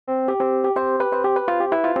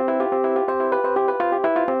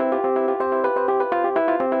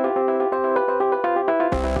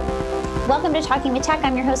Welcome to Talking with Tech.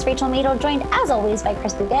 I'm your host, Rachel Madel, joined as always by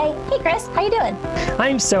Chris Bugaj. Hey, Chris, how you doing?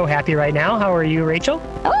 I'm so happy right now. How are you, Rachel?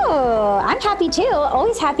 Oh, I'm happy too.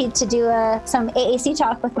 Always happy to do some AAC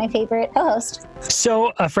talk with my favorite co-host.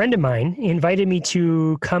 So a friend of mine invited me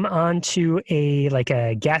to come on to a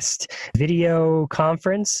guest video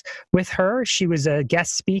conference with her. She was a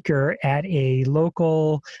guest speaker at a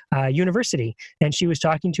local university, and she was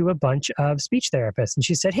talking to a bunch of speech therapists. And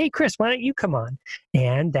she said, "Hey, Chris, why don't you come on?"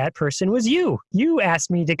 And that person was you. You asked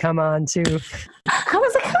me to come on to. I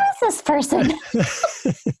was like, who is this person?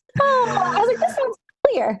 I was like, this sounds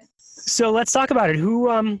clear. So let's talk about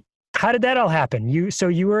it. How did that all happen? You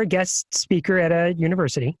were a guest speaker at a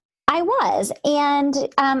university. I was. And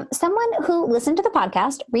someone who listened to the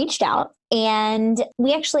podcast reached out, and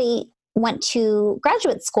we actually went to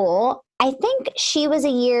graduate school. I think she was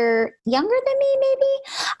a year younger than me,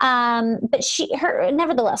 maybe. But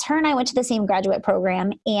nevertheless, her and I went to the same graduate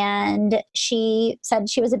program, and she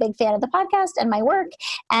said she was a big fan of the podcast and my work,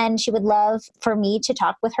 and she would love for me to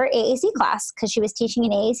talk with her AAC class because she was teaching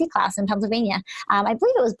an AAC class in Pennsylvania. I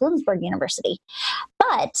believe it was Bloomsburg University.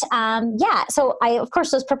 But so I, of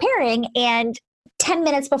course, was preparing, and 10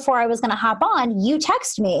 minutes before I was going to hop on, you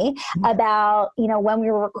text me about, when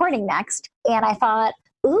we were recording next. And I thought,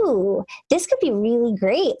 ooh, this could be really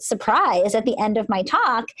great surprise at the end of my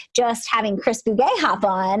talk, just having Chris Bugaj hop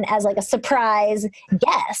on as like a surprise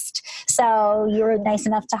guest. So you were nice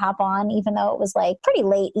enough to hop on, even though it was like pretty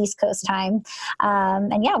late East Coast time.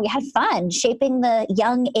 We had fun shaping the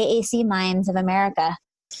young AAC minds of America.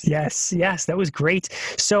 Yes, that was great.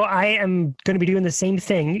 So I am going to be doing the same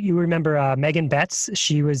thing. You remember Megan Betts?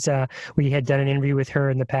 She was, we had done an interview with her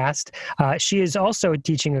in the past. She is also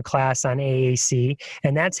teaching a class on AAC,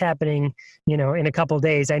 and that's happening, in a couple of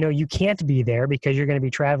days. I know you can't be there because you're going to be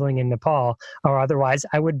traveling in Nepal, or otherwise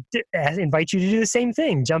I would invite you to do the same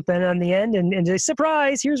thing. Jump in on the end and say,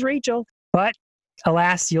 surprise, here's Rachel. But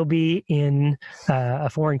alas, you'll be in a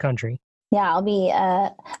foreign country. Yeah, I'll be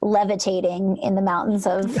levitating in the mountains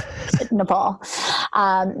of Nepal.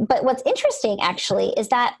 But what's interesting, actually, is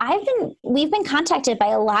that we've been contacted by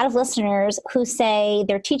a lot of listeners who say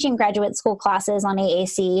they're teaching graduate school classes on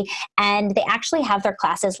AAC, and they actually have their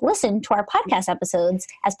classes listen to our podcast episodes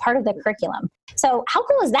as part of the curriculum. So how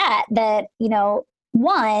cool is that? That,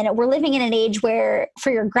 one, we're living in an age where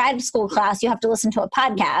for your grad school class, you have to listen to a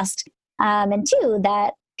podcast. And two,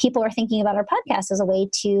 that people are thinking about our podcast as a way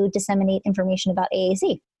to disseminate information about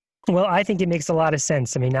AAC. Well, I think it makes a lot of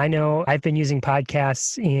sense. I mean, I know I've been using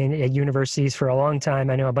podcasts at universities for a long time.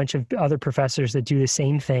 I know a bunch of other professors that do the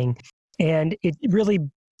same thing. And it really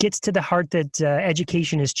gets to the heart that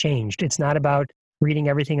education has changed. It's not about reading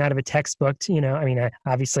everything out of a textbook.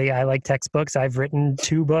 Obviously I like textbooks. I've written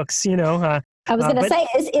 2 books, I was going to say,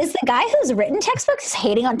 is the guy who's written textbooks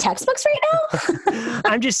hating on textbooks right now?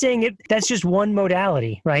 I'm just saying that's just one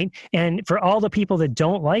modality, right? And for all the people that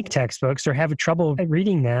don't like textbooks or have trouble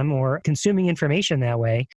reading them or consuming information that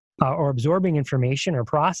way, or absorbing information or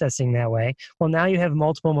processing that way, well, now you have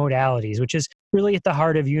multiple modalities, which is really at the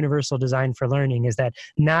heart of universal design for learning, is that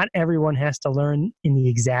not everyone has to learn in the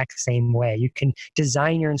exact same way. You can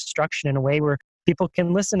design your instruction in a way where people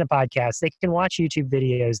can listen to podcasts, they can watch YouTube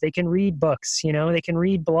videos, they can read books, they can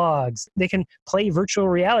read blogs, they can play virtual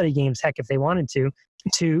reality games, heck, if they wanted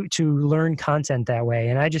to learn content that way.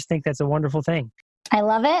 And I just think that's a wonderful thing. I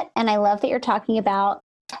love it. And I love that you're talking about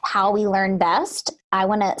how we learn best. I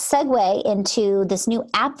want to segue into this new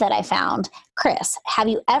app that I found. Chris, have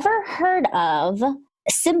you ever heard of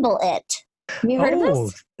Symbol It? Have you heard of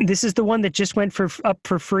this? This is the one that just went up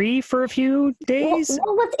for free for a few days?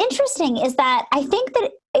 Well, what's interesting is that I think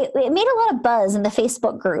that it made a lot of buzz in the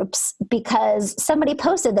Facebook groups because somebody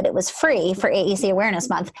posted that it was free for AAC Awareness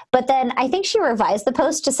Month. But then I think she revised the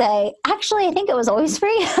post to say, actually, I think it was always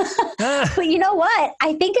free. But you know what?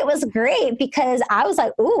 I think it was great because I was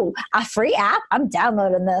like, ooh, a free app? I'm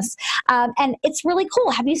downloading this. And it's really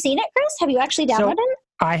cool. Have you seen it, Chris? Have you actually downloaded it?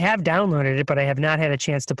 I have downloaded it, but I have not had a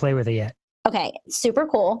chance to play with it yet. Okay, super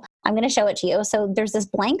cool. I'm going to show it to you. So there's this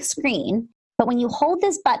blank screen, but when you hold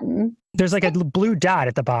this button... There's like a blue dot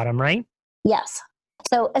at the bottom, right? Yes.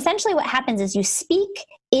 So essentially what happens is you speak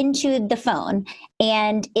into the phone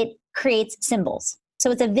and it creates symbols. So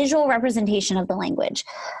it's a visual representation of the language.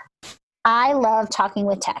 I love talking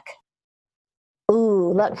with tech.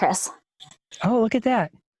 Ooh, look, Chris. Oh, look at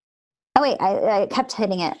that. Oh, wait, I kept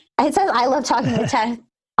hitting it. It says, I love talking with tech.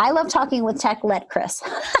 I love talking with tech, let Chris.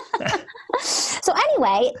 So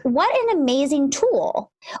anyway, what an amazing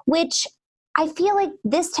tool, which I feel like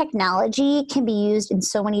this technology can be used in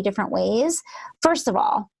so many different ways. First of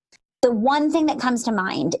all, the one thing that comes to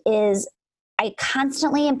mind is I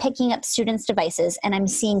constantly am picking up students' devices and I'm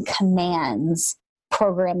seeing commands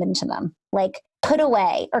programmed into them, like put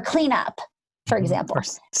away or clean up, for example. Or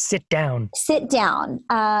sit down. Sit down.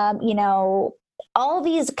 All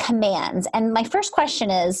these commands. And my first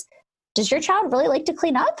question is, does your child really like to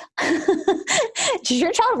clean up? Does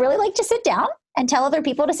your child really like to sit down and tell other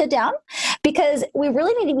people to sit down? Because we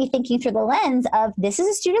really need to be thinking through the lens of this is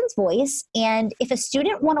a student's voice. And if a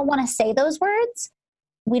student want to say those words,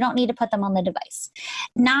 we don't need to put them on the device.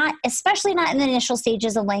 Especially not in the initial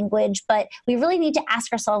stages of language, but we really need to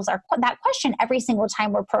ask ourselves that question every single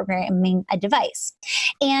time we're programming a device.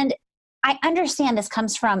 And I understand this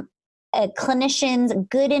comes from a clinician's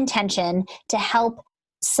good intention to help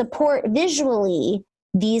support visually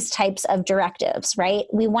these types of directives, right?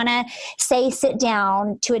 We want to say sit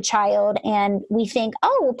down to a child and we think,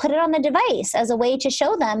 oh, we'll put it on the device as a way to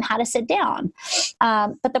show them how to sit down.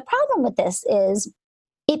 But the problem with this is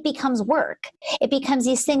it becomes work. It becomes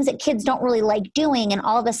these things that kids don't really like doing. And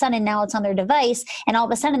all of a sudden now it's on their device. And all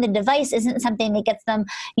of a sudden the device isn't something that gets them,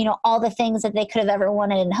 all the things that they could have ever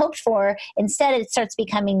wanted and hoped for. Instead, it starts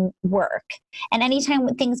becoming work. And anytime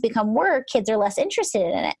things become work, kids are less interested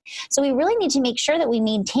in it. So we really need to make sure that we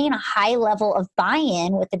maintain a high level of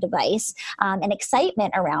buy-in with the device and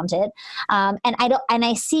excitement around it. And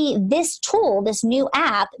I see this tool, this new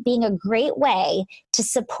app, being a great way to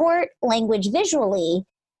support language visually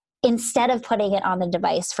instead of putting it on the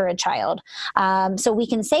device for a child. So we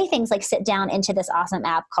can say things like sit down into this awesome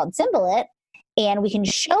app called Symbolit, and we can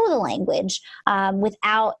show the language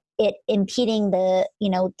without it impeding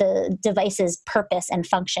the device's purpose and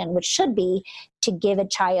function, which should be to give a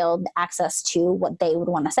child access to what they would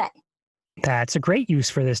want to say. That's a great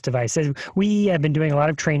use for this device. We have been doing a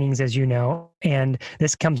lot of trainings, as you know, and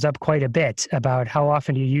this comes up quite a bit about how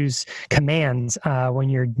often you use commands when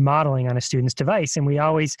you're modeling on a student's device. And we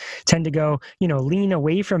always tend to go, lean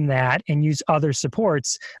away from that and use other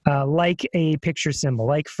supports like a picture symbol,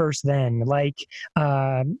 like first then, like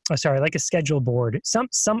a schedule board,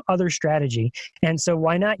 some other strategy. And so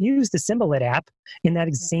why not use the Symbolit app in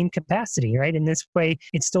that same capacity, right? In this way,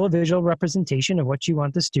 it's still a visual representation of what you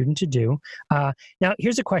want the student to do. Now,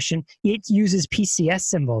 here's a question. It uses PCS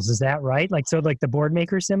symbols, is that right? Like the board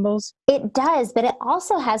maker symbols? It does, but it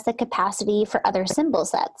also has the capacity for other symbol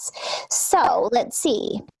sets. So let's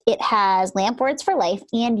see. It has LAMP Words for Life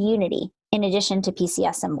and Unity in addition to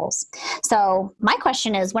PCS symbols. So my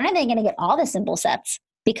question is, when are they going to get all the symbol sets?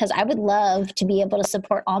 Because I would love to be able to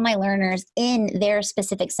support all my learners in their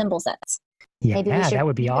specific symbol sets. Yeah, that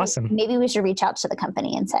would be awesome. Maybe we should reach out to the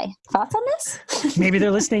company and say, thoughts on this? Maybe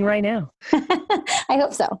they're listening right now. I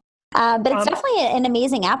hope so. But it's definitely an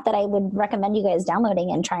amazing app that I would recommend you guys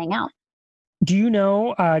downloading and trying out. Do you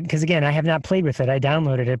know, because again, I have not played with it. I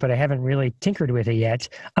downloaded it, but I haven't really tinkered with it yet.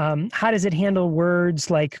 How does it handle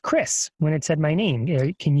words like Chris when it said my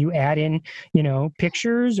name? Can you add in,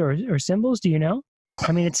 pictures or symbols? Do you know?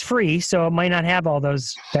 I mean, it's free, so it might not have all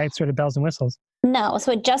that sort of bells and whistles. No,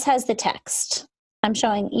 so it just has the text. I'm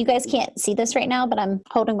showing, you guys can't see this right now, but I'm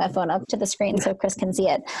holding my phone up to the screen so Chris can see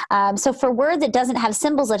it. So for words it doesn't have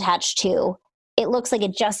symbols attached to, it looks like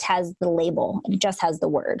it just has the label. It just has the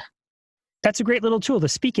word. That's a great little tool, the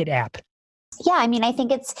Speak It app. Yeah, I mean, I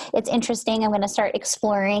think it's interesting. I'm going to start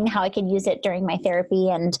exploring how I could use it during my therapy.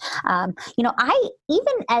 And, I,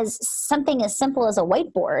 even as something as simple as a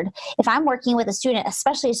whiteboard, if I'm working with a student,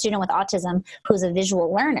 especially a student with autism who's a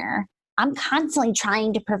visual learner, I'm constantly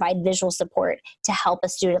trying to provide visual support to help a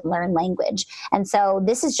student learn language. And so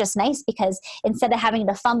this is just nice because instead of having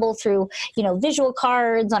to fumble through, visual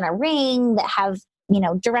cards on a ring that have,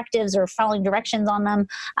 directives or following directions on them,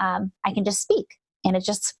 I can just speak and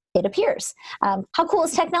it appears. How cool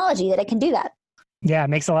is technology that it can do that? Yeah, it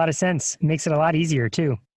makes a lot of sense. It makes it a lot easier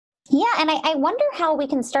too. Yeah, and I wonder how we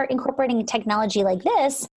can start incorporating technology like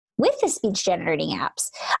this with the speech generating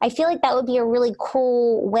apps. I feel like that would be a really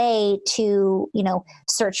cool way to,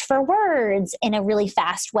 search for words in a really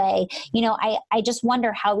fast way. I just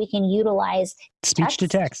wonder how we can utilize speech to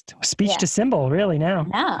text, speech to symbol, really now.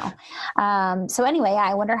 No. So anyway,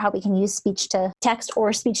 I wonder how we can use speech to text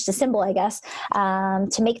or speech to symbol, I guess,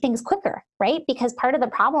 to make things quicker, right? Because part of the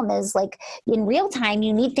problem is like in real time,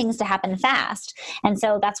 you need things to happen fast. And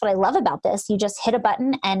so that's what I love about this. You just hit a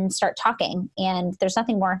button and start talking. And there's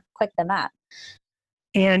nothing more quick than that.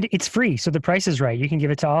 And it's free, so the price is right. You can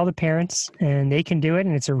give it to all the parents, and they can do it,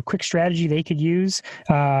 and it's a quick strategy they could use.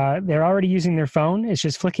 They're already using their phone. It's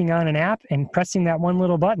just flicking on an app and pressing that one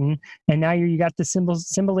little button, and now you got the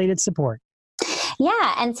symbolated support.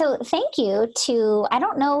 Yeah, and so thank you to, I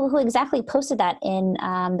don't know who exactly posted that in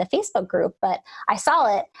the Facebook group, but I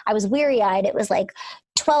saw it. I was weary-eyed. It was like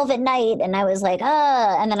 12 at night, and I was like,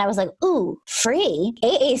 and then I was like, ooh, free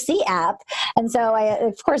AAC app. And so I,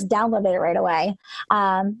 of course, downloaded it right away.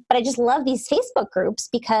 But I just love these Facebook groups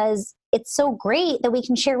because it's so great that we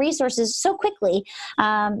can share resources so quickly,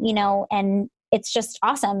 and it's just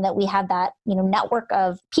awesome that we have that, network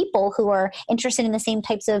of people who are interested in the same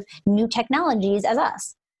types of new technologies as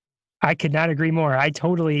us. I could not agree more. I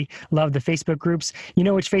totally love the Facebook groups. You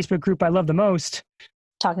know which Facebook group I love the most?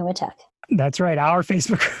 Talking with Tech. That's right, our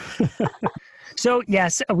Facebook group. So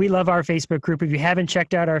yes, we love our Facebook group. If you haven't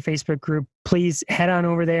checked out our Facebook group, please head on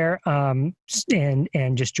over there and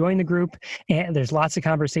just join the group. And there's lots of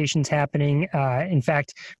conversations happening. In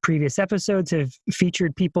fact, previous episodes have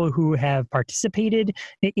featured people who have participated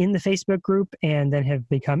in the Facebook group and then have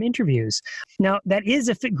become interviews. Now, that is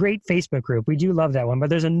a great Facebook group. We do love that one, but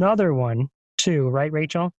there's another one too, right,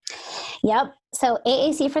 Rachel? Yep. So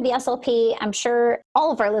AAC for the SLP, I'm sure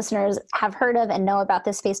all of our listeners have heard of and know about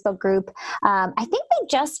this Facebook group. I think they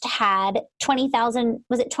just had 20,000,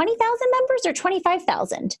 was it 20,000 members or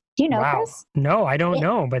 25,000? Do you know, wow. Chris? No, I don't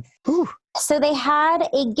know, but whew. So they had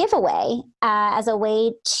a giveaway as a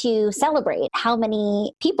way to celebrate how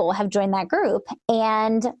many people have joined that group.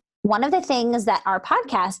 And one of the things that our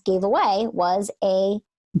podcast gave away was a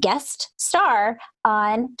guest star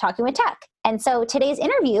on Talking with Tech. And so today's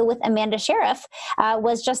interview with Amanda Sheriff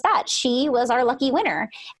was just that. She was our lucky winner.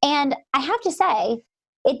 And I have to say,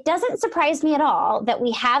 it doesn't surprise me at all that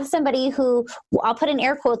we have somebody who, I'll put in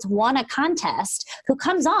air quotes, won a contest, who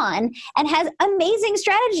comes on and has amazing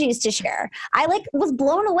strategies to share. I was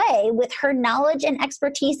blown away with her knowledge and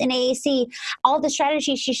expertise in AAC. All the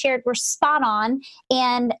strategies she shared were spot on.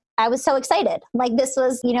 And I was so excited. This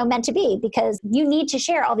was, meant to be, because you need to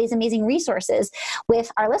share all these amazing resources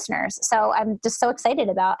with our listeners. So I'm just so excited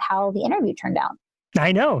about how the interview turned out.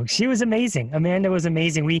 I know. She was amazing. Amanda was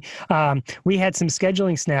amazing. We had some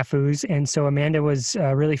scheduling snafus, and so Amanda was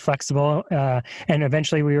really flexible, and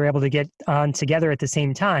eventually we were able to get on together at the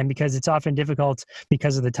same time, because it's often difficult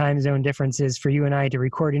because of the time zone differences for you and I to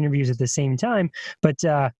record interviews at the same time. But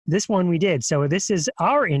this one we did. So this is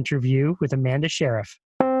our interview with Amanda Sheriff.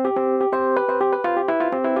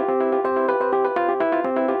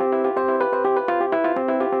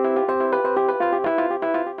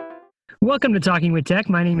 Welcome to Talking with Tech.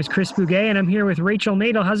 My name is Chris Bouguet, and I'm here with Rachel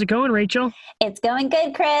Nadel. How's it going, Rachel? It's going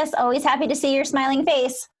good, Chris. Always happy to see your smiling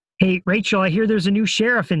face. Hey, Rachel, I hear there's a new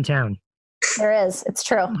sheriff in town. There is. It's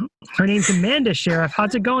true. Her name's Amanda Sheriff.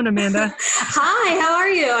 How's it going, Amanda? Hi, how are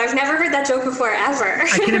you? I've never heard that joke before, ever.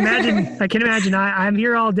 I can imagine. I'm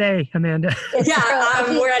here all day, Amanda. It's true.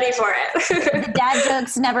 I'm ready for it. The dad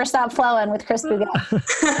jokes never stop flowing with Chris Bouguet.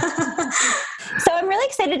 So I'm really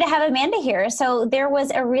excited to have Amanda here. So there was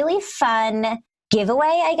a really fun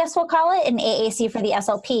giveaway, I guess we'll call it, in AAC for the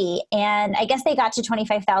SLP. And I guess they got to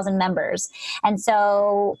 25,000 members. And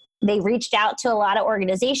so they reached out to a lot of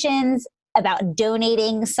organizations about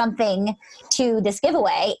donating something to this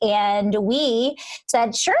giveaway. And we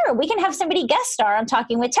said, sure, we can have somebody guest star on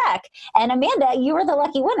Talking with Tech. And Amanda, you were the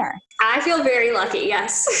lucky winner. I feel very lucky,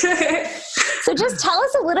 yes. So just tell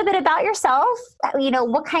us a little bit about yourself,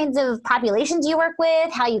 what kinds of populations you work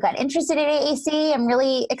with, how you got interested in AAC. I'm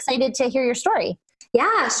really excited to hear your story.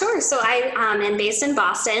 Yeah, sure. So I am based in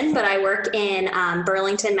Boston, but I work in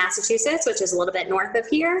Burlington, Massachusetts, which is a little bit north of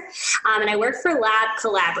here. And I work for Lab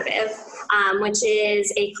Collaborative, which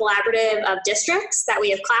is a collaborative of districts that we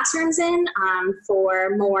have classrooms in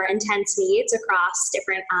for more intense needs across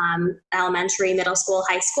different elementary, middle school,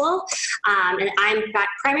 high school. And I'm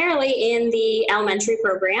primarily in the elementary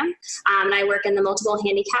program. And I work in the multiple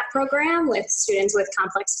handicap program with students with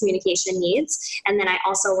complex communication needs. And then I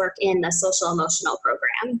also work in the social emotional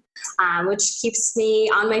program, which keeps me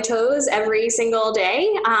on my toes every single day,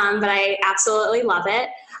 but I absolutely love it.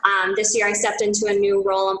 This year I stepped into a new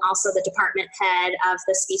role. I'm also the department head of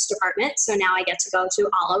the speech department, so now I get to go to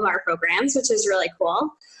all of our programs, which is really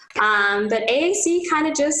cool. But AAC kind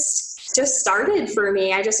of just started for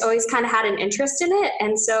me. I just always kind of had an interest in it,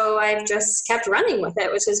 and so I've just kept running with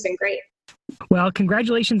it, which has been great. Well,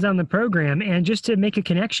 congratulations on the program. And just to make a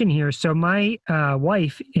connection here, so my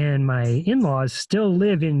wife and my in-laws still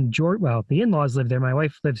live in Well, the in-laws live there. My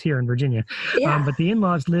wife lives here in Virginia. Yeah. But the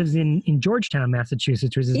in-laws lives in Georgetown,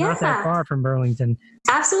 Massachusetts, which is not that far from Burlington.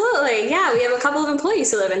 Absolutely. Yeah, we have a couple of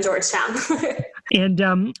employees who live in Georgetown. And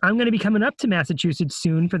I'm going to be coming up to Massachusetts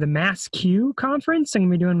soon for the MassQ conference. I'm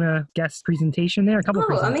going to be doing a guest presentation there, a couple of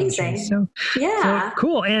presentations. Amazing. So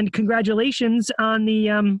cool. And congratulations on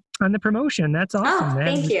the promotion. That's awesome. Oh,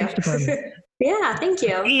 thank you. Yeah, thank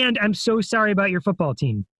you. And I'm so sorry about your football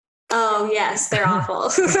team. Oh, yes, they're awful.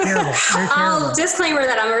 They're terrible. They're terrible. Disclaimer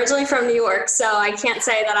that I'm originally from New York, so I can't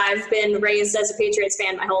say that I've been raised as a Patriots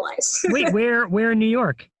fan my whole life. Wait, where in New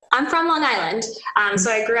York? I'm from Long Island.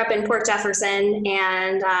 So I grew up in Port Jefferson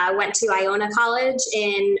and went to Iona College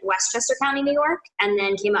in Westchester County, New York, and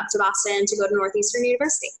then came up to Boston to go to Northeastern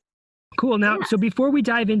University. Cool. Now, so before we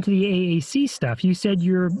dive into the AAC stuff, you said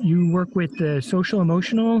you work with the social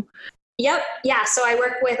emotional. Yep. Yeah. So I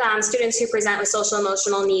work with students who present with social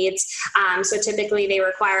emotional needs. So typically they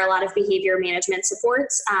require a lot of behavior management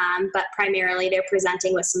supports, but primarily they're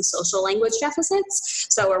presenting with some social language deficits.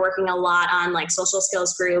 So we're working a lot on like social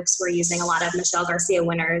skills groups. We're using a lot of Michelle Garcia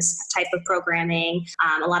Winner's type of programming,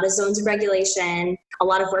 a lot of zones of regulation, a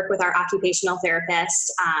lot of work with our occupational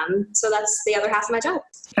therapists. So that's the other half of my job.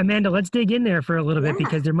 Amanda, let's dig in there for a little bit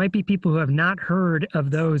because there might be people who have not heard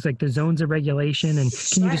of those, like the zones of regulation. And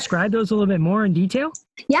can you describe those a little bit more in detail?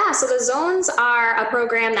 Yeah, so the zones are a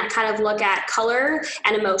program that kind of look at color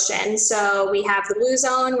and emotion. So we have the blue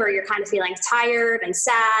zone where you're kind of feeling tired and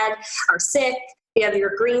sad or sick. You have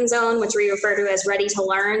your green zone, which we refer to as ready to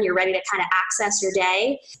learn. You're ready to kind of access your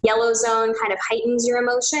day. Yellow zone kind of heightens your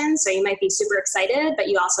emotions. So you might be super excited, but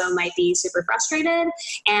you also might be super frustrated.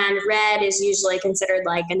 And red is usually considered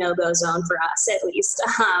like a no-go zone for us, at least.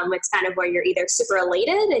 It's kind of where you're either super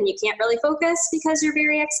elated and you can't really focus because you're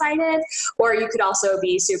very excited, or you could also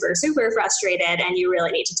be super, super frustrated and you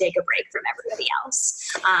really need to take a break from everybody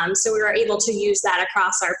else. So we were able to use that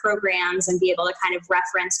across our programs and be able to kind of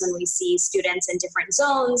reference when we see students in different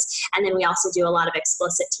zones. And then we also do a lot of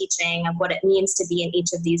explicit teaching of what it means to be in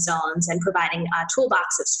each of these zones and providing a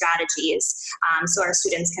toolbox of strategies so our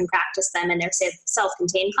students can practice them in their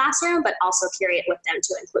self-contained classroom, but also carry it with them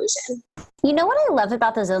to inclusion. You know what I love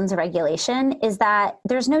about the zones of regulation is that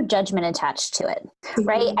there's no judgment attached to it,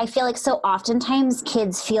 right? I feel like so oftentimes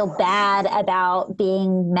kids feel bad about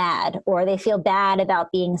being mad or they feel bad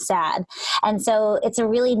about being sad. And so it's a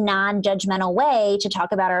really non-judgmental way to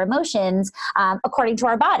talk about our emotions according to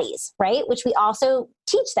our bodies, right? Which we also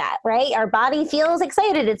teach that, right? Our body feels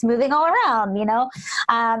excited. It's moving all around, you know?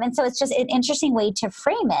 And so it's just an interesting way to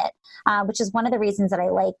frame it, which is one of the reasons that I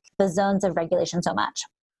like the zones of regulation so much.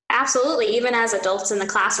 Absolutely. Even as adults in the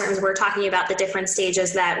classrooms, we're talking about the different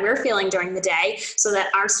stages that we're feeling during the day so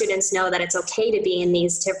that our students know that it's okay to be in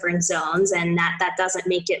these different zones and that doesn't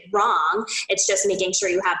make it wrong. It's just making sure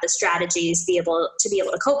you have the strategies to be able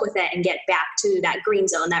to cope with it and get back to that green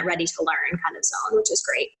zone, that ready to learn kind of zone, which is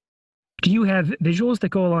great. Do you have visuals that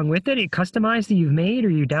go along with it? Customized that you've made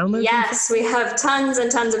or you download? Yes, we have tons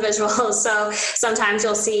and tons of visuals. So sometimes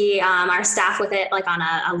you'll see our staff with it like on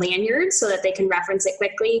a lanyard so that they can reference it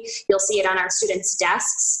quickly. You'll see it on our students'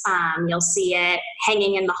 desks. You'll see it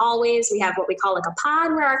hanging in the hallways. We have what we call like a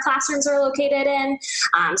pod where our classrooms are located in.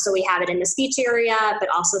 So we have it in the speech area, but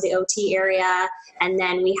also the OT area. And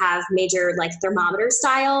then we have major like thermometer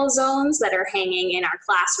style zones that are hanging in our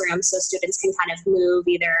classroom so students can kind of move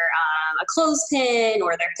either a clothespin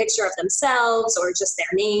or their picture of themselves or just their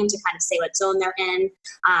name to kind of say what zone they're in.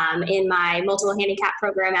 In my multiple handicap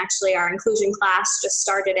program, actually, our inclusion class just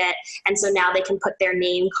started it. And so now they can put their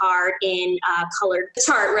name card in a colored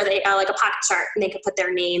chart where they like a pocket chart and they can put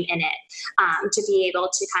their name in it to be able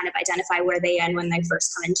to kind of identify where they end when they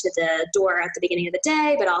first come into the door at the beginning of the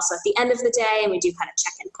day, but also at the end of the day. And we do kind of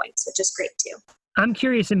check-in points, which is great too. I'm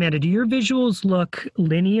curious, Amanda, do your visuals look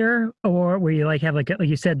linear or where you like have like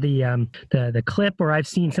you said, the clip, or I've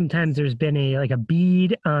seen sometimes there's been a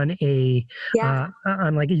bead on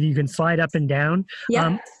on like you can slide up and down,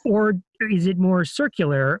 or is it more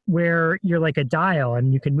circular where you're like a dial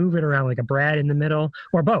and you can move it around like a brad in the middle,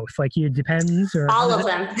 or both? Like it depends, or all of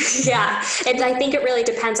them. Yeah, and I think it really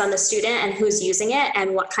depends on the student and who's using it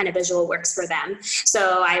and what kind of visual works for them.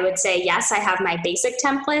 So I would say yes, I have my basic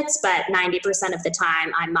templates, but 90% of the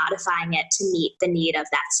time I'm modifying it to meet the need of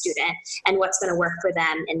that student and what's going to work for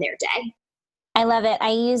them in their day. I love it.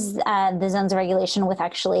 I use the zones of regulation with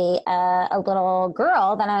actually a little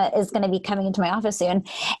girl that is going to be coming into my office soon.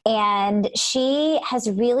 And she has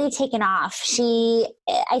really taken off.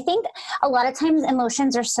 I think a lot of times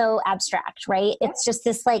emotions are so abstract, right? It's just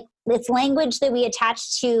this it's language that we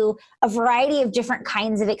attach to a variety of different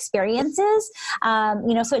kinds of experiences.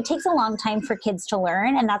 So it takes a long time for kids to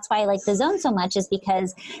learn. And that's why I like the zone so much, is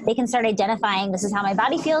because they can start identifying, this is how my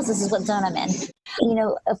body feels, this is what zone I'm in.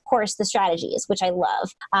 Of course, the strategies, which I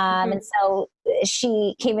love. And so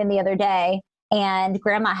she came in the other day and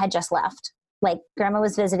grandma had just left. like grandma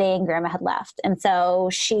was visiting, grandma had left. And so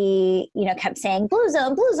she, kept saying, blue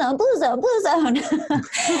zone, blue zone, blue zone, blue zone.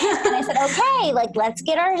 And I said, okay, like, let's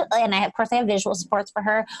get and of course I have visual supports for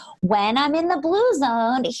her. When I'm in the blue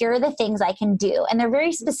zone, here are the things I can do. And they're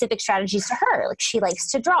very specific strategies to her. Like, she likes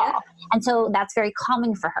to draw. And so that's very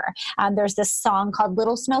calming for her. There's this song called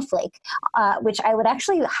Little Snowflake, which I would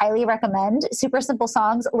actually highly recommend. Super simple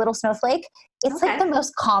songs, Little Snowflake. It's like the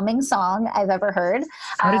most calming song I've ever heard.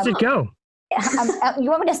 How does it go? You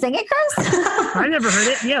want me to sing it, Chris? I never heard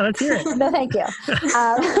it. Yeah, let's hear it. No, thank you.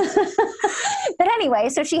 But anyway,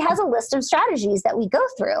 so she has a list of strategies that we go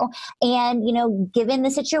through. And, given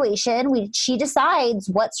the situation, she decides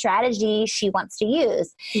what strategy she wants to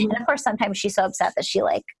use. Mm-hmm. And of course, sometimes she's so upset that she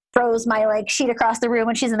throws my sheet across the room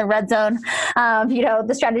when she's in the red zone.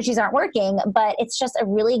 The strategies aren't working, but it's just a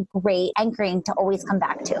really great anchoring to always come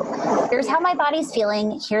back to. Here's how my body's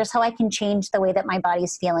feeling. Here's how I can change the way that my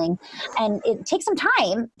body's feeling. And it takes some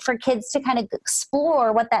time for kids to kind of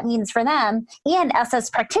explore what that means for them, and us as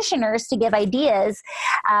practitioners to give ideas.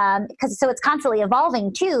 So it's constantly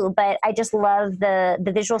evolving too, but I just love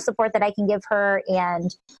the visual support that I can give her.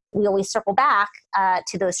 And we always circle back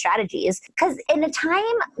to those strategies, because in a time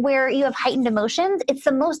where you have heightened emotions, it's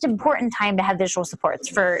the most important time to have visual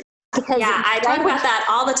supports I talk about that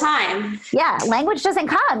all the time. Yeah, language doesn't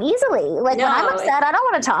come easily. When I'm upset, I don't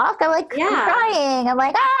want to talk. I'm crying. I'm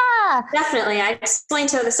like, ah. Definitely. I explain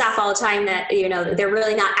to the staff all the time that, they're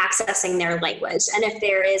really not accessing their language. And if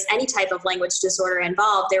there is any type of language disorder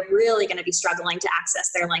involved, they're really going to be struggling to access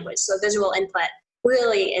their language. So visual input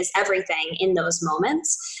really is everything in those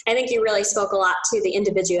moments. I think you really spoke a lot to the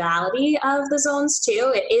individuality of the zones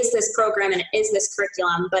too. It is this program and it is this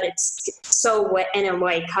curriculum, but it's so in a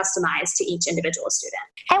way customized to each individual student.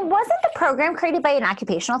 And wasn't the program created by an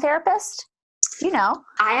occupational therapist? I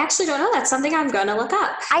actually don't know. That's something I'm going to look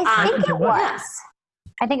up. I think it was. Yeah.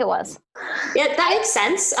 I think it was. Yeah, that makes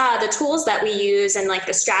sense. The tools that we use and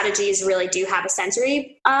the strategies really do have a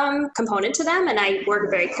sensory component to them. And I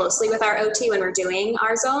work very closely with our OT when we're doing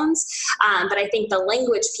our zones. But I think the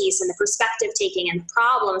language piece and the perspective taking and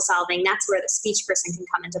problem solving, that's where the speech person can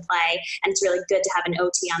come into play. And it's really good to have an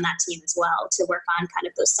OT on that team as well to work on kind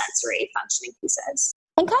of those sensory functioning pieces.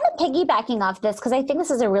 And kind of piggybacking off this, because I think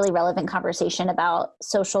this is a really relevant conversation about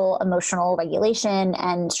social emotional regulation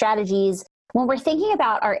and strategies. When we're thinking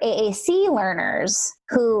about our AAC learners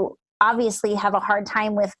who obviously have a hard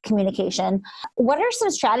time with communication, what are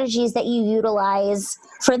some strategies that you utilize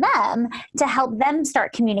for them to help them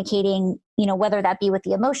start communicating, whether that be with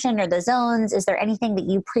the emotion or the zones? Is there anything that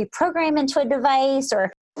you pre-program into a device,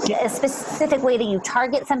 or a specific way that you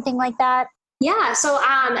target something like that? Yeah, so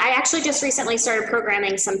I actually just recently started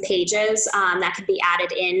programming some pages that could be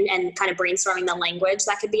added in, and kind of brainstorming the language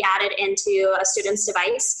that could be added into a student's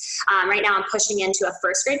device. Right now I'm pushing into a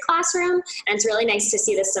first grade classroom, and it's really nice to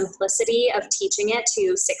see the simplicity of teaching it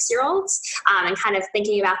to 6-year-olds and kind of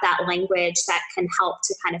thinking about that language that can help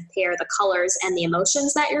to kind of pair the colors and the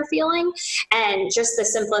emotions that you're feeling, and just the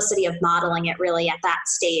simplicity of modeling it really at that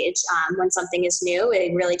stage. When something is new,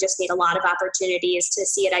 we really just need a lot of opportunities to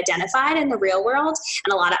see it identified in the real world,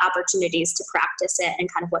 and a lot of opportunities to practice it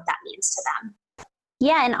and kind of what that means to them.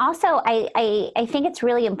 Yeah, and also I think it's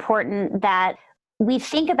really important that we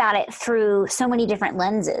think about it through so many different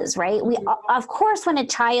lenses, right? We, of course, when a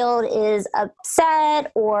child is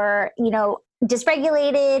upset or,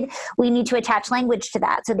 dysregulated, we need to attach language to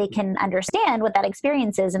that so they can understand what that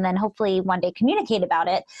experience is, and then hopefully one day communicate about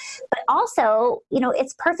it. But also,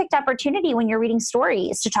 it's perfect opportunity when you're reading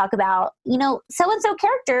stories to talk about, so-and-so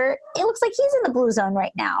character, it looks like he's in the blue zone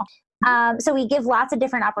right now. So we give lots of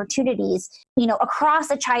different opportunities,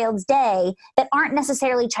 across a child's day that aren't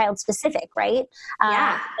necessarily child specific, right?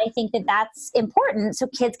 Yeah. I think that that's important so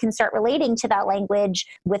kids can start relating to that language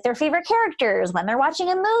with their favorite characters when they're watching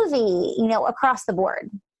a movie, across the board.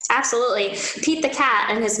 Absolutely. Pete the Cat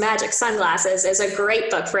and His Magic Sunglasses is a great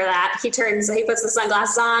book for that. He puts the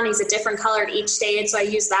sunglasses on, he's a different color at each stage, so I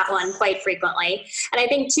use that one quite frequently. And I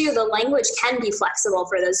think too, the language can be flexible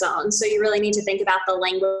for the zones, so you really need to think about the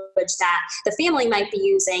language that the family might be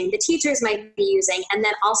using, the teachers might be using, and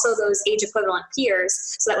then also those age equivalent peers,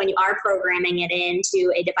 so that when you are programming it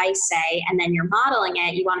into a device, say, and then you're modeling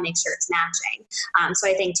it, you want to make sure it's matching. So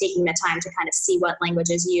I think taking the time to kind of see what language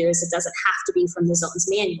is used, it doesn't have to be from the zones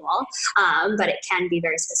manual. But it can be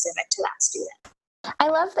very specific to that student. I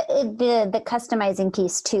love the customizing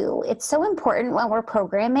piece too. It's so important when we're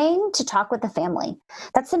programming to talk with the family.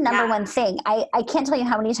 That's the number one thing. I can't tell you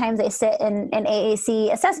how many times I sit in an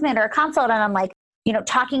AAC assessment or a consult and I'm like,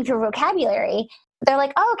 talking through vocabulary. They're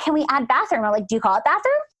like, oh, can we add bathroom? I'm like, do you call it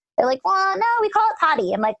bathroom? They're like, well, no, we call it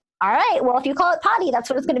potty. I'm like, all right, well, if you call it potty, that's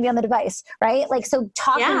what it's going to be on the device, right? Like, so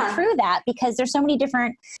talking through that, because there's so many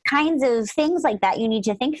different kinds of things like that you need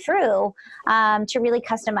to think through to really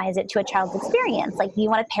customize it to a child's experience. Like, you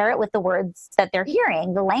want to pair it with the words that they're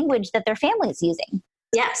hearing, the language that their family is using.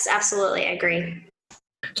 Yes, absolutely. I agree.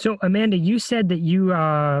 So, Amanda, you said that you,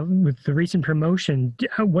 with the recent promotion,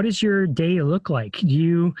 what does your day look like?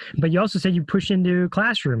 But you also said you push into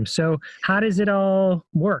classrooms. So how does it all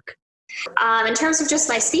work? In terms of just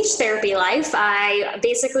my speech therapy life, I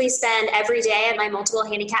basically spend every day at my multiple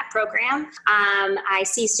handicap program. I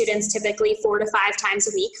see students typically 4 to 5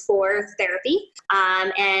 times a week for therapy.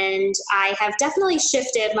 And I have definitely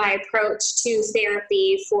shifted my approach to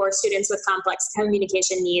therapy for students with complex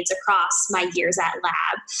communication needs across my years at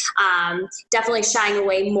lab. Definitely shying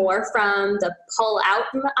away more from the pull out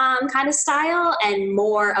kind of style and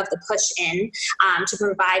more of the push in to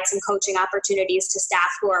provide some coaching opportunities to staff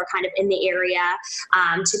who are kind of in the area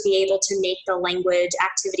to be able to make the language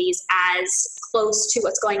activities as close to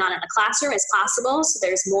what's going on in the classroom as possible, so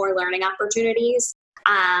there's more learning opportunities.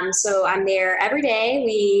 So I'm there every day.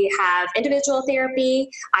 We have individual therapy.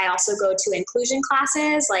 I also go to inclusion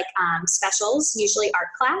classes like specials, usually art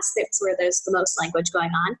class. That's where there's the most language going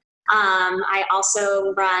on. I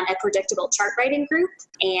also run a predictable chart writing group,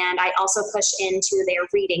 and I also push into their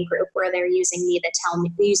reading group where they're using the Tell Me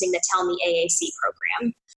AAC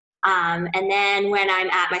program. And then when I'm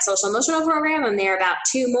at my social emotional program, I'm there about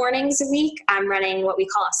 2 mornings a week. I'm running what we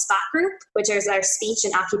call a spot group, which is our speech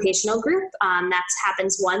and occupational group. That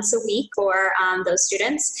happens once a week for those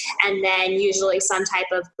students. And then usually some type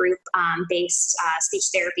of group-based speech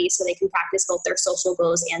therapy so they can practice both their social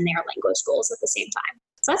goals and their language goals at the same time.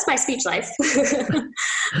 So that's my speech life.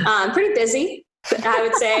 Pretty busy, I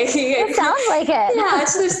would say. It sounds like it. Yeah,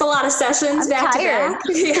 there's a lot of sessions back to back.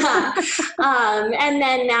 Yeah. And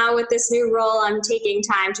then now with this new role, I'm taking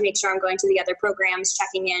time to make sure I'm going to the other programs,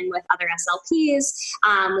 checking in with other SLPs.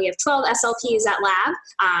 We have 12 SLPs at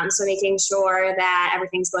lab, so making sure that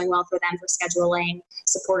everything's going well for them for scheduling,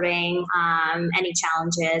 supporting any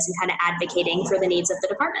challenges, and kind of advocating for the needs of the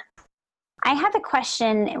department. I have a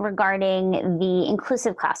question regarding the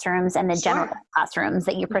inclusive classrooms and the general classrooms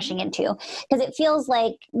that you're pushing into, because it feels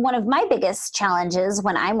like one of my biggest challenges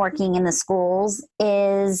when I'm working in the schools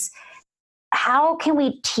is how can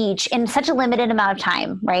we teach in such a limited amount of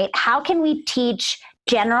time, right? How can we teach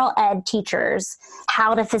general ed teachers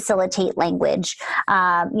how to facilitate language,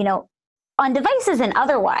 on devices and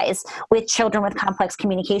otherwise with children with complex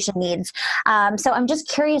communication needs. So I'm just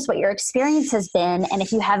curious what your experience has been and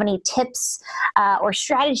if you have any tips or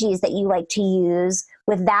strategies that you like to use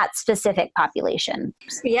with that specific population.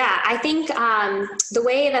 Yeah, I think the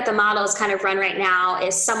way that the model is kind of run right now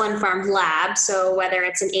is someone from lab, so whether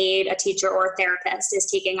it's an aide, a teacher, or a therapist is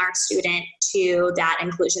taking our student to that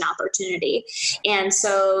inclusion opportunity. And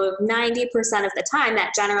so 90% of the time,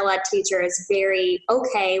 that general ed teacher is very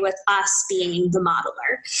okay with us being the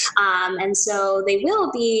modeler. And so they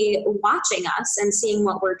will be watching us and seeing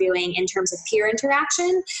what we're doing in terms of peer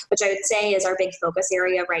interaction, which I would say is our big focus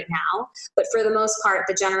area right now. But for the most part,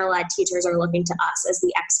 the general ed teachers are looking to us as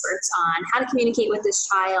the experts on how to communicate with this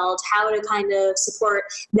child, how to kind of support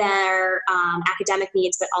their academic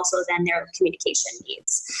needs, but also then their communication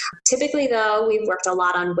needs. Typically, though, we've worked a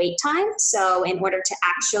lot on wait time. So in order to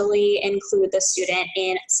actually include the student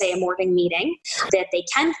in, say, a morning meeting, that they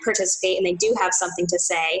can participate and they do have something to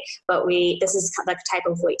say, but this is the type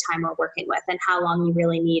of wait time we're working with and how long you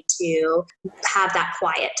really need to have that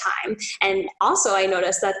quiet time. And also, I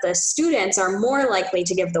noticed that the students are more likely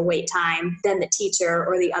to give the wait time than the teacher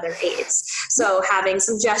or the other aides. So having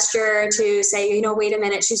some gesture to say, wait a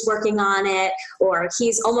minute, she's working on it, or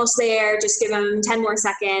he's almost there, just give him 10 more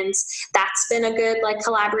seconds. That's been a good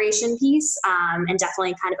collaboration piece, and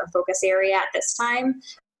definitely kind of a focus area at this time,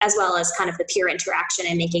 as well as kind of the peer interaction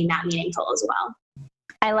and making that meaningful as well.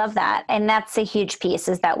 I love that. And that's a huge piece,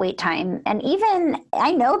 is that wait time. And even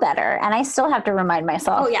I know better and I still have to remind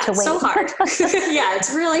myself to wait. It's so hard. Yeah,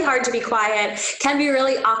 it's really hard to be quiet, can be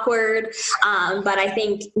really awkward. But I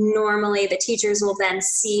think normally the teachers will then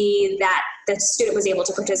see that the student was able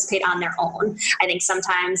to participate on their own. I think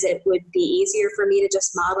sometimes it would be easier for me to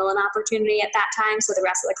just model an opportunity at that time so the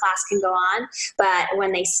rest of the class can go on. But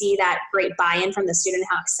when they see that great buy-in from the student,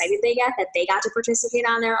 how excited they get that they got to participate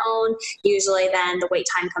on their own, usually then the wait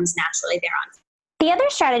time comes naturally thereon. The other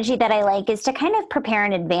strategy that I like is to kind of prepare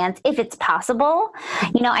in advance if it's possible.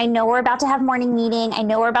 I know we're about to have morning meeting. I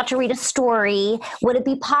know we're about to read a story. Would it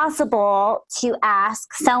be possible to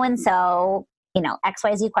ask so-and-so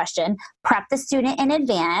XYZ question, prep the student in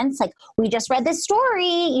advance. Like, we just read this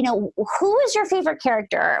story, who is your favorite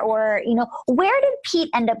character? Or, where did Pete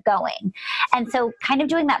end up going? And so kind of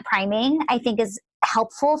doing that priming, I think, is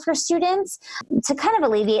helpful for students to kind of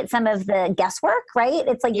alleviate some of the guesswork, right?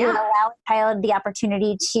 It's like you allow a child the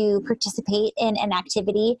opportunity to participate in an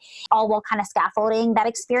activity, all while kind of scaffolding that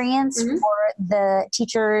experience for the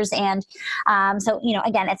teachers. And so,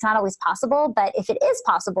 again, it's not always possible, but if it is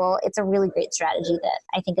possible, it's a really great strategy that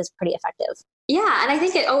I think is pretty effective. Yeah, and I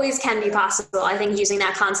think it always can be possible. I think using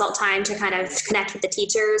that consult time to kind of connect with the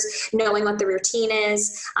teachers, knowing what the routine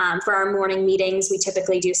is. For our morning meetings, we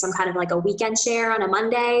typically do some kind of like a weekend share on a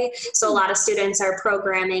Monday. So a lot of students are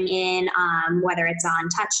programming in, whether it's on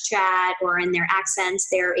Touch Chat or in their accents,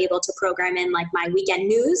 they're able to program in like my weekend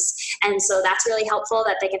news. And so that's really helpful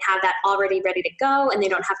that they can have that already ready to go and they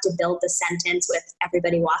don't have to build the sentence with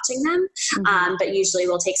everybody watching them. But usually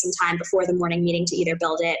we'll take some time before the morning meeting to either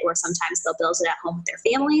build it, or sometimes they'll build it at home with their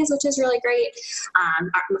families, which is really great.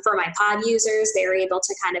 For my pod users, they're able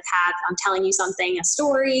to kind of have, I'm telling you something, a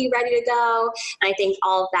story ready to go. And I think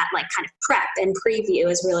all of that like kind of prep and preview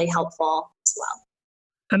is really helpful as well.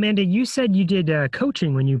 Amanda, you said you did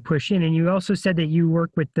coaching when you push in, and you also said that you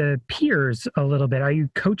work with the peers a little bit. Are you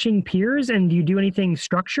coaching peers, and do you do anything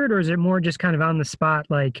structured, or is it more just kind of on the spot,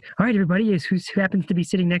 like, all right, everybody, who happens to be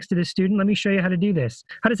sitting next to this student, let me show you how to do this?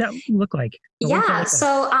 How does that look like?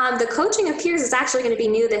 So the coaching of peers is actually going to be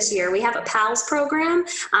new this year. We have a PALS program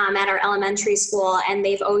at our elementary school, and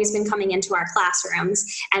they've always been coming into our classrooms.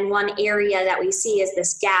 And one area that we see is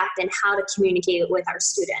this gap in how to communicate with our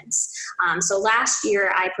students. So last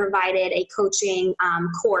year, I provided a coaching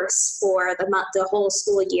course for the whole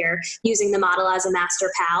school year using the Model as a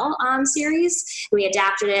Master PAL series. We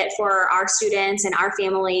adapted it for our students and our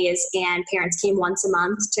families, and parents came once a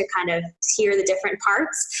month to kind of hear the different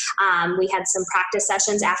parts. We had some practice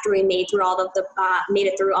sessions after we made it through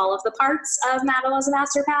all of the parts of Model as a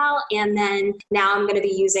Master PAL, and then now I'm going to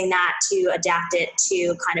be using that to adapt it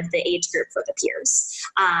to kind of the age group for the peers.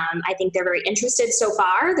 I think they're very interested so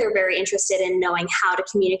far. They're very interested in knowing how to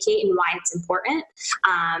communicate and why it's important.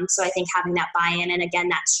 So I think having that buy-in and again,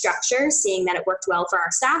 that structure, seeing that it worked well for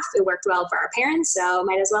our staff, it worked well for our parents, so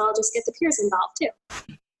might as well just get the peers involved too.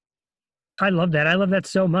 I love that. I love that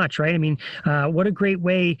so much, right? I mean, what a great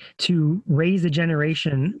way to raise a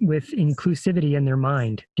generation with inclusivity in their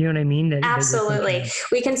mind. Do you know what I mean? Absolutely.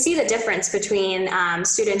 We can see the difference between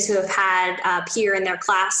students who have had a peer in their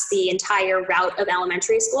class the entire route of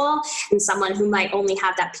elementary school and someone who might only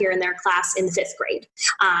have that peer in their class in the 5th grade.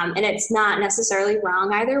 And it's not necessarily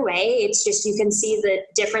wrong either way. It's just you can see the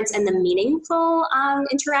difference in the meaningful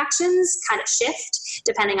interactions kind of shift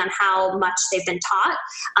depending on how much they've been taught.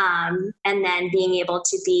 And then being able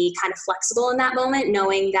to be kind of flexible in that moment,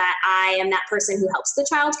 knowing that I am that person who helps the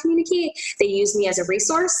child communicate. They use me as a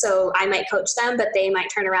resource, so I might coach them, but they might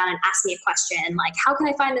turn around and ask me a question like, how can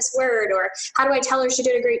I find this word? Or how do I tell her she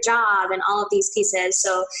did a great job? And all of these pieces.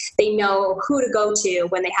 So they know who to go to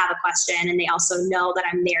when they have a question, and they also know that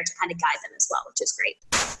I'm there to kind of guide them as well, which is great.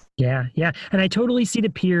 Yeah. And I totally see the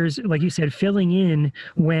peers, like you said, filling in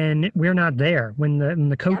when we're not there, when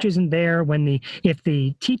the coach isn't there, if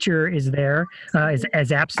the teacher is there,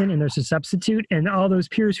 is absent and there's a substitute, and all those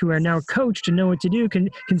peers who are now coached and know what to do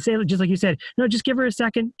can say, just like you said, no, just give her a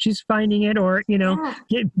second, she's finding it, or,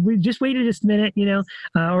 we just waited just a minute,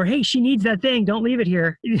 or, hey, she needs that thing, don't leave it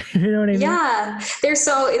here. You know what I mean? Yeah,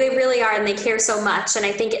 they really are, and they care so much. And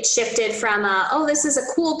I think it shifted from, this is a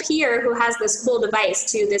cool peer who has this cool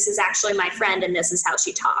device, to this is actually my friend and this is how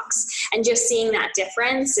she talks. And just seeing that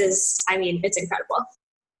difference it's incredible.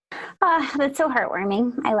 That's so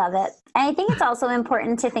heartwarming. I love it. And I think it's also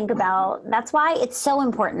important to think about, that's why it's so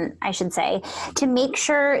important, I should say, to make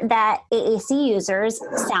sure that AAC users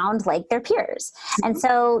sound like their peers. And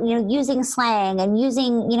so, using slang and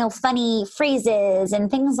using, funny phrases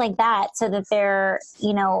and things like that, so that they're,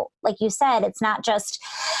 like you said, it's not just,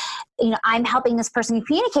 I'm helping this person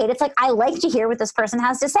communicate. It's like, I like to hear what this person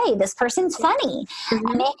has to say. This person's funny,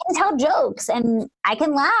 and they can tell jokes, and I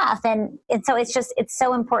can laugh. And so it's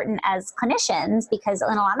so important as clinicians, because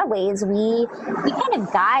in a lot of ways we kind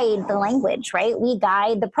of guide the language, right? We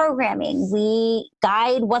guide the programming. We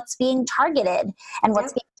guide what's being targeted and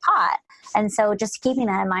what's being taught. And so just keeping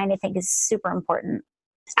that in mind, I think, is super important.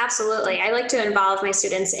 Absolutely. I like to involve my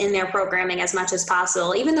students in their programming as much as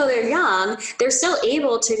possible. Even though they're young, they're still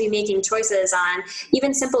able to be making choices on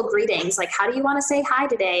even simple greetings, like how do you want to say hi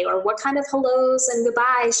today? Or what kind of hellos and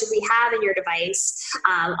goodbyes should we have in your device?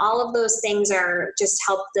 All of those things are just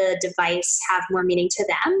help the device have more meaning to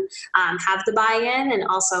them, have the buy-in, and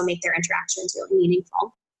also make their interactions really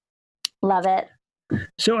meaningful. Love it.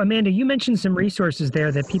 So, Amanda, you mentioned some resources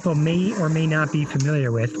there that people may or may not be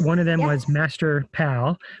familiar with. One of them was Master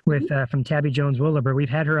Pal with from Tabby Jones-Williber. We've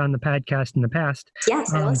had her on the podcast in the past.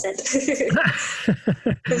 Yes, I listened.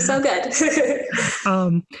 It's so good.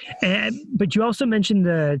 But you also mentioned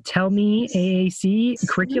the Tell Me AAC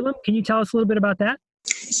curriculum. Can you tell us a little bit about that?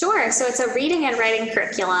 Sure. So it's a reading and writing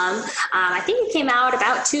curriculum. I think it came out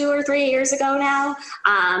about 2 or 3 years ago now,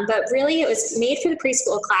 but really it was made for the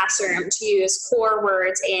preschool classroom to use core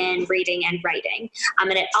words in reading and writing.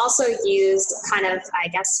 And it also used kind of, I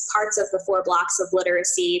guess, parts of the 4 blocks of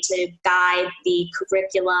literacy to guide the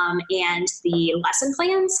curriculum and the lesson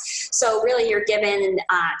plans. So really you're given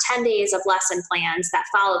 10 days of lesson plans that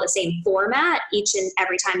follow the same format each and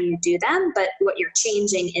every time you do them, but what you're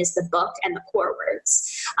changing is the book and the core words.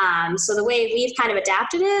 So the way we've kind of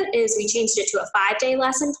adapted it is we changed it to a 5-day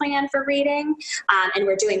lesson plan for reading, and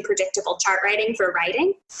we're doing predictable chart writing for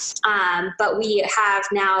writing. But we have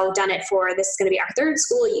now done it for, this is going to be our 3rd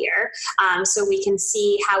school year, so we can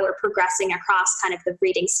see how we're progressing across kind of the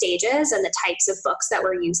reading stages and the types of books that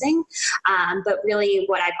we're using. But really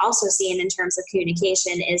what I've also seen in terms of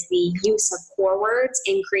communication is the use of core words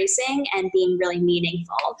increasing and being really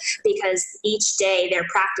meaningful, because each day they're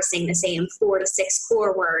practicing the same 4 to 6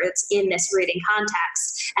 core words in this reading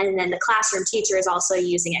context. And then the classroom teacher is also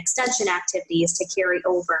using extension activities to carry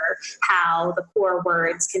over how the core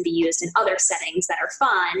words can be used in other settings that are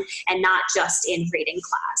fun and not just in reading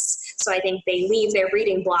class. So I think they leave their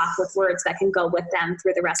reading block with words that can go with them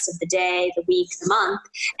through the rest of the day, the week, the month,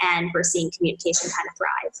 and we're seeing communication kind of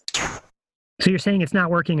thrive. So you're saying it's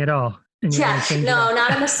not working at all? Yeah, no,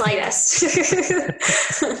 not in the slightest.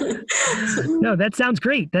 No, that sounds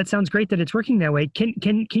great. That sounds great that it's working that way.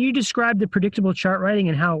 Can you describe the predictable chart writing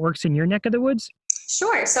and how it works in your neck of the woods?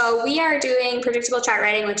 Sure. So we are doing predictable chart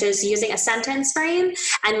writing, which is using a sentence frame,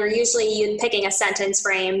 and we're usually picking a sentence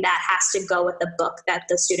frame that has to go with the book that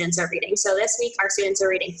the students are reading. So this week, our students are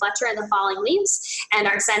reading Fletcher and the Falling Leaves, and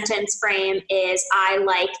our sentence frame is I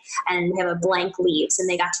like, and they have a blank leaves, and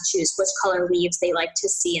they got to choose which color leaves they like to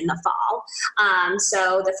see in the fall.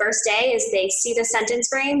 So the first day is they see the sentence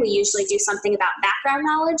frame. We usually do something about background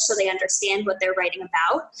knowledge so they understand what they're writing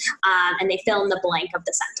about, and they fill in the blank of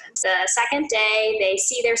the sentence. The second day, they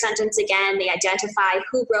see their sentence again, they identify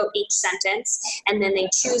who wrote each sentence, and then they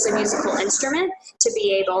choose a musical instrument to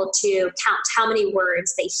be able to count how many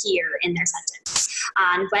words they hear in their sentence.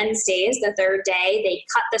 On Wednesdays, the 3rd day, they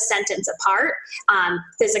cut the sentence apart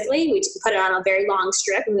physically. We put it on a very long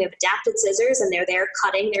strip, and we have adapted scissors, and they're there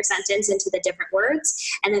cutting their sentence into the different words,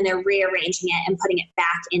 and then they're rearranging it and putting it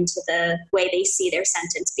back into the way they see their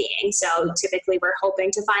sentence being. So typically we're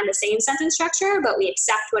hoping to find the same sentence structure, but we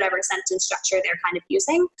accept whatever sentence structure they're kind of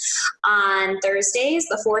using. On Thursdays,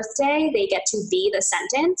 the 4th day, they get to be the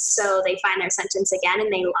sentence. So they find their sentence again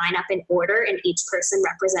and they line up in order, and each person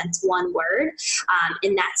represents one word.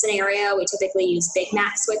 In that scenario, we typically use Big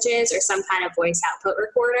Mac switches or some kind of voice output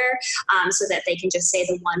recorder so that they can just say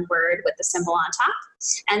the one word with the symbol on top.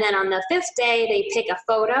 And then on the 5th day, they pick a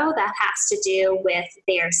photo that has to do with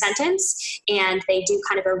their sentence, and they do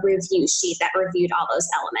kind of a review sheet that reviewed all those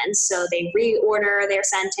elements. So they reorder their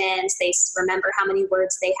sentence, they remember how many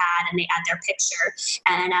words they had, and they add their picture.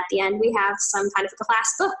 And at the end, we have some kind of a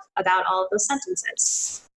class book about all of those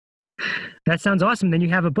sentences. That sounds awesome. Then you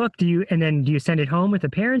have a book. Do you send it home with the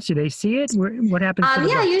parents? Do they see it? What happens?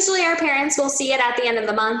 Yeah, usually our parents will see it at the end of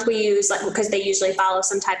the month. We use, because they usually follow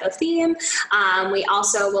some type of theme. We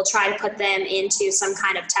also will try to put them into some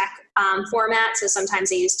kind of tech format. So sometimes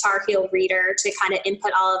they use Tar Heel Reader to kind of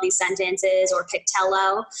input all of these sentences, or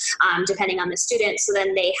Pictello, depending on the student. So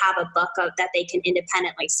then they have a book that they can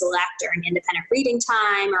independently select during independent reading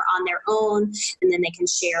time or on their own, and then they can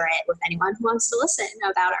share it with anyone who wants to listen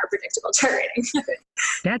about our predictable chart writing.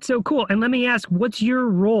 That's so cool. And let me ask, what's your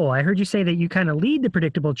role? I heard you say that you kind of lead the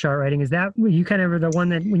predictable chart writing. Is that you kind of are the one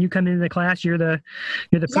that when you come into the class, you're the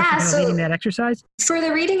person kind of leading that exercise? For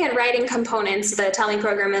the reading and writing components, the Tell Me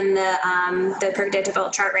program and the predictable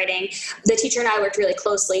chart writing, the teacher and I worked really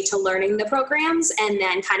closely to learning the programs and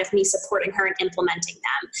then kind of me supporting her in implementing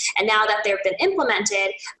them. And now that they've been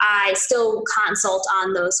implemented, I still consult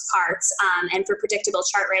on those parts. And for predictable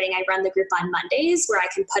chart writing, I run the group on Mondays where I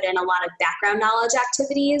can put in a lot of background knowledge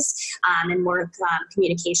activities and more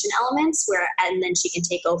communication elements, and then she can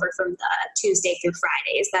take over from the Tuesday through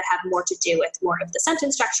Fridays that have more to do with more of the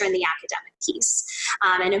sentence structure and the academic piece.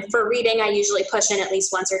 And for reading, I usually push in at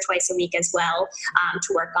least once or twice a week as well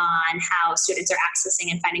to work on how students are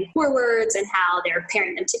accessing and finding core words and how they're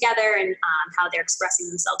pairing them together and how they're expressing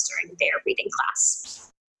themselves during their reading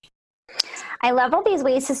class. I love all these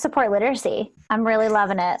ways to support literacy. I'm really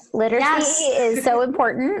loving it. Literacy is so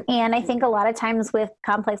important. And I think a lot of times with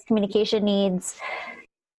complex communication needs,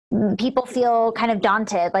 people feel kind of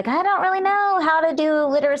daunted, like, I don't really know how to do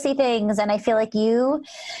literacy things. And I feel like you're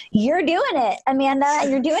doing it, Amanda,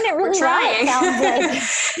 and you're doing it really well, it sounds like.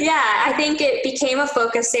 Yeah, I think it became a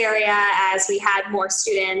focus area as we had more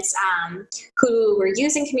students who were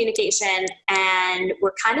using communication and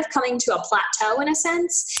were kind of coming to a plateau in a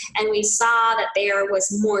sense. And we saw that there was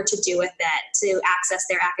more to do with it, to access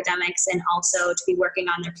their academics and also to be working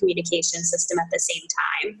on their communication system at the same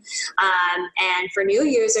time. And for new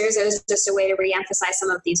users, it was just a way to re-emphasize some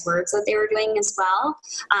of these words that they were doing as well.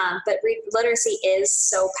 But literacy is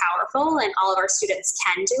so powerful and all of our students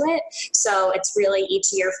can do it. So it's really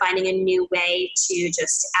each year finding a new way to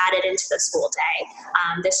just add it into the school day.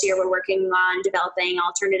 This year we're working on developing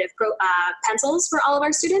alternative pencils for all of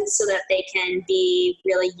our students so that they can be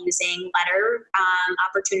really using letter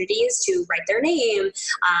opportunities to write their name,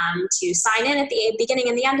 to sign in at the beginning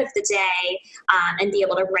and the end of the day, and be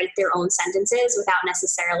able to write their own sentences without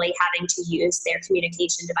necessarily having to use their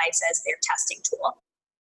communication device as their testing tool.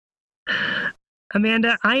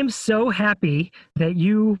 Amanda, I am so happy that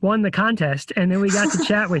you won the contest and then we got to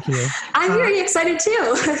chat with you. I'm very excited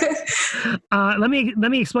too. Let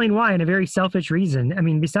me explain why, in a very selfish reason. I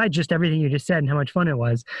mean, besides just everything you just said and how much fun it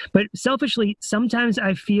was, but selfishly, sometimes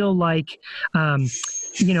I feel like,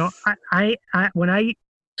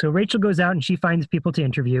 So Rachel goes out and she finds people to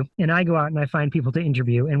interview, and I go out and I find people to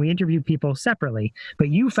interview, and we interview people separately. But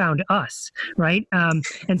you found us, right? And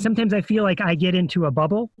sometimes I feel like I get into a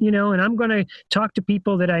bubble, and I'm going to talk to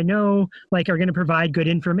people that I know like are going to provide good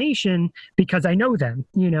information because I know them,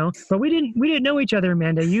 But we didn't know each other,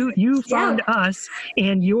 Amanda. You found us,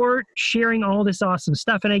 and you're sharing all this awesome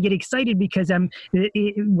stuff, and I get excited because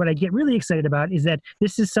what I get really excited about is that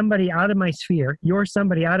this is somebody out of my sphere. You're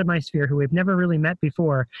somebody out of my sphere who we've never really met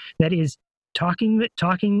before. That is talking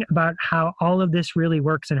about how all of this really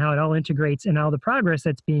works and how it all integrates and all the progress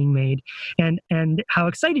that's being made, and how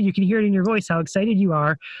excited you can hear it in your voice, how excited you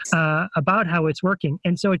are about how it's working.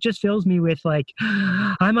 And so it just fills me with like,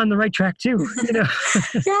 I'm on the right track too.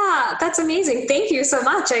 Yeah, that's amazing. Thank you so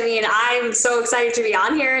much. I mean, I'm so excited to be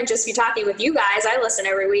on here and just be talking with you guys. I listen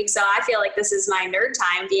every week, so I feel like this is my nerd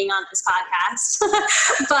time being on this podcast.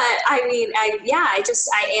 But I mean, I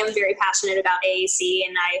am very passionate about AAC,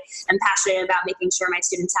 and I am passionate about making sure my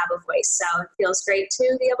students have a voice. So it feels great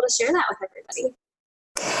to be able to share that with everybody.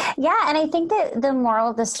 Yeah. And I think that the moral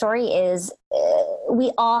of the story is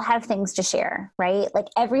we all have things to share, right? Like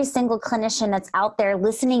every single clinician that's out there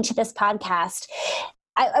listening to this podcast,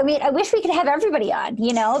 I mean, I wish we could have everybody on,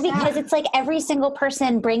 because it's like every single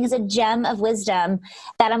person brings a gem of wisdom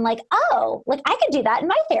that I'm like, oh, like I could do that in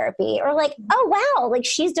my therapy, or like, oh, wow, like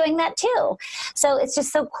she's doing that too. So it's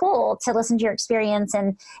just so cool to listen to your experience.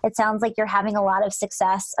 And it sounds like you're having a lot of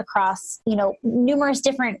success across, numerous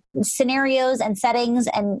different scenarios and settings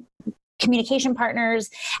and communication partners.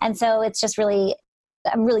 And so it's just I'm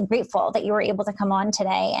really grateful that you were able to come on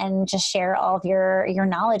today and just share all of your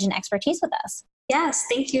knowledge and expertise with us. Yes,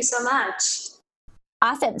 thank you so much.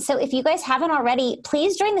 Awesome. So if you guys haven't already,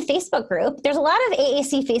 please join the Facebook group. There's a lot of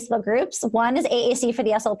AAC Facebook groups. One is AAC for the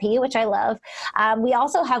SLP, which I love. We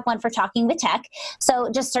also have one for Talking with Tech.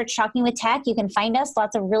 So just search Talking with Tech. You can find us.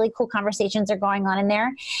 Lots of really cool conversations are going on in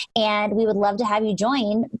there. And we would love to have you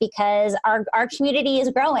join because our community is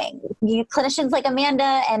growing. Clinicians like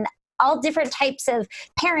Amanda and all different types of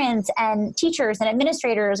parents and teachers and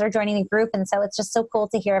administrators are joining the group. And so it's just so cool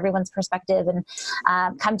to hear everyone's perspective and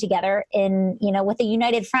come together with a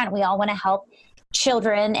united front. We all want to help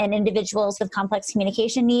children and individuals with complex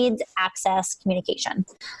communication needs access communication.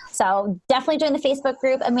 So definitely join the Facebook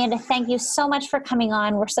group. Amanda, thank you so much for coming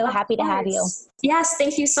on. We're so happy to have you. Yes,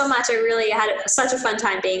 thank you so much. I really had such a fun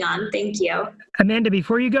time being on. Thank you. Amanda,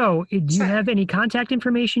 before you go, do you have any contact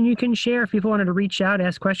information you can share if people wanted to reach out,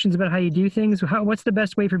 ask questions about how you do things? What's the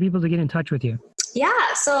best way for people to get in touch with you? Yeah,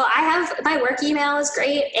 so I have my work email is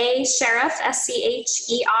great, asheriff,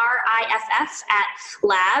 SCHERIFF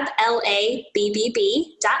 @labb.net.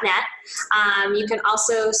 You can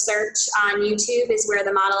also search on YouTube is where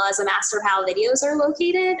the Model as a Master PAL videos are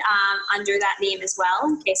located under that name as well,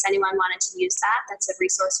 in case anyone wanted to use that. That's a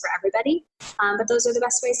resource for everybody. But those are the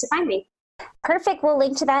best ways to find me. Perfect. We'll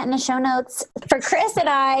link to that in the show notes. For Chris and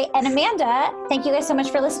I and Amanda, thank you guys so much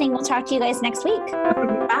for listening. We'll talk to you guys next week.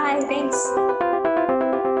 Bye. Thanks.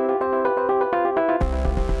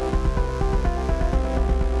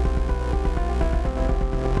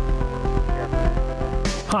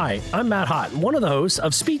 Hi, I'm Matt Hott, one of the hosts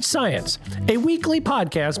of Speech Science, a weekly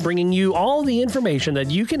podcast bringing you all the information that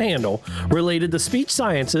you can handle related to speech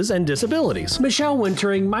sciences and disabilities. Michelle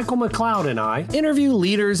Wintering, Michael McLeod, and I interview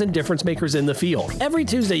leaders and difference makers in the field. Every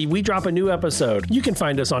Tuesday, we drop a new episode. You can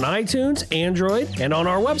find us on iTunes, Android, and on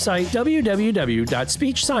our website,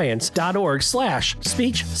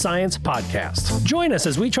 www.speechscience.org/Speech Science Podcast. Join us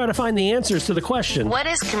as we try to find the answers to the question, what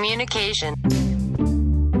is communication?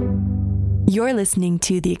 You're listening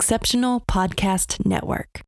to the Exceptional Podcast Network.